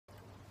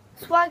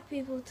Swag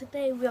people,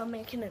 today we are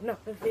making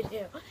another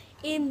video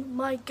in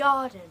my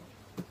garden.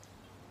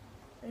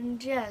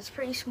 And yeah, it's a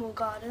pretty small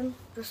garden,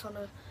 just on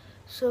a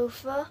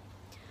sofa.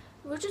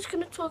 We're just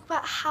going to talk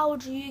about how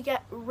do you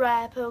get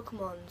rare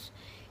Pokemons.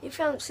 If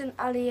you haven't seen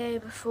Ali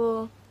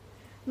before,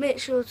 make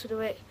sure to do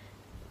it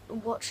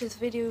and watch his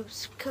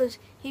videos because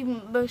he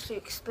mostly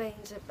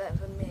explains it better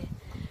than me.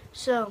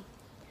 So,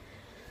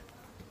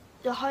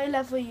 the higher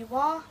level you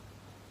are,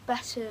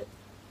 better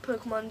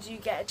Pokemons you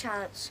get a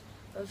chance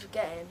of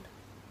getting.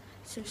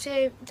 So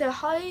say the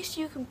highest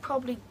you can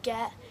probably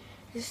get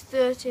is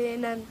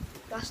 13, and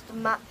that's the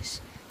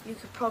max you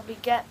could probably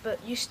get, but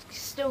you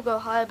still go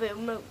higher, but it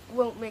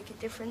won't make a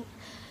difference.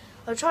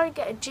 I tried to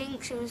get a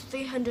Jinx, it was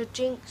 300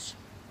 Jinx.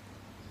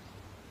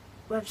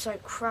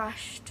 Website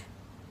crashed.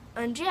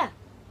 And yeah.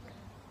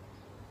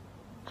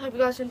 Hope you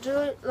guys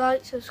enjoy it,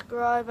 like,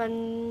 subscribe,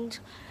 and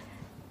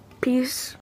peace.